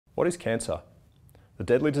What is cancer? The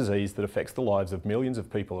deadly disease that affects the lives of millions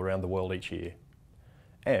of people around the world each year.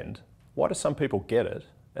 And why do some people get it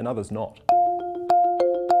and others not?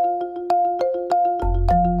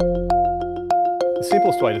 The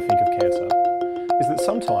simplest way to think of cancer is that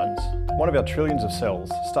sometimes one of our trillions of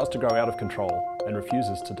cells starts to grow out of control and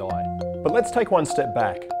refuses to die. But let's take one step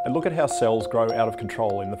back and look at how cells grow out of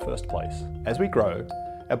control in the first place. As we grow,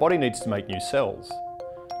 our body needs to make new cells.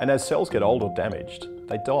 And as cells get old or damaged,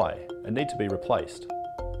 they die and need to be replaced.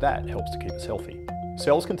 That helps to keep us healthy.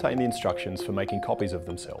 Cells contain the instructions for making copies of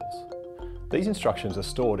themselves. These instructions are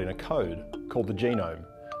stored in a code called the genome,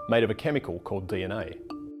 made of a chemical called DNA.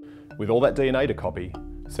 With all that DNA to copy,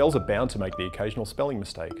 cells are bound to make the occasional spelling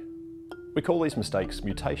mistake. We call these mistakes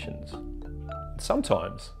mutations.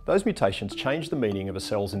 Sometimes, those mutations change the meaning of a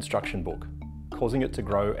cell's instruction book, causing it to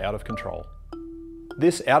grow out of control.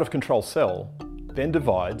 This out-of-control cell then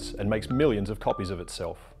divides and makes millions of copies of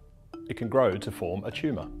itself. It can grow to form a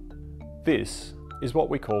tumour. This is what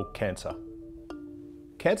we call cancer.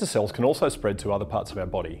 Cancer cells can also spread to other parts of our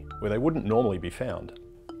body where they wouldn't normally be found.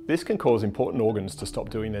 This can cause important organs to stop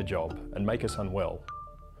doing their job and make us unwell.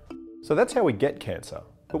 So that's how we get cancer.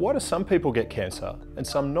 But why do some people get cancer and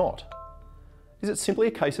some not? Is it simply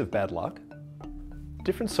a case of bad luck?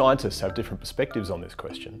 Different scientists have different perspectives on this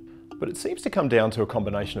question, but it seems to come down to a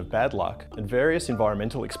combination of bad luck and various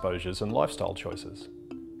environmental exposures and lifestyle choices.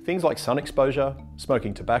 Things like sun exposure,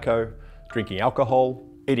 smoking tobacco, drinking alcohol,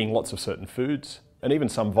 eating lots of certain foods, and even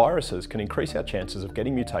some viruses can increase our chances of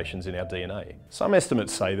getting mutations in our DNA. Some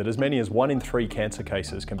estimates say that as many as 1 in 3 cancer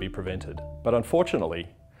cases can be prevented, but unfortunately,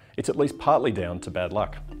 it's at least partly down to bad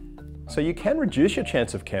luck. So you can reduce your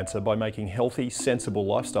chance of cancer by making healthy, sensible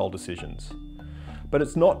lifestyle decisions, but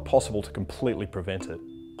it's not possible to completely prevent it.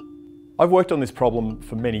 I've worked on this problem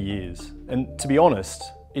for many years, and to be honest,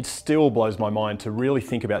 it still blows my mind to really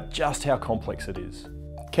think about just how complex it is.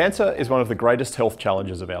 Cancer is one of the greatest health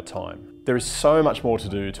challenges of our time. There is so much more to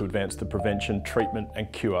do to advance the prevention, treatment,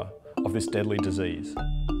 and cure of this deadly disease.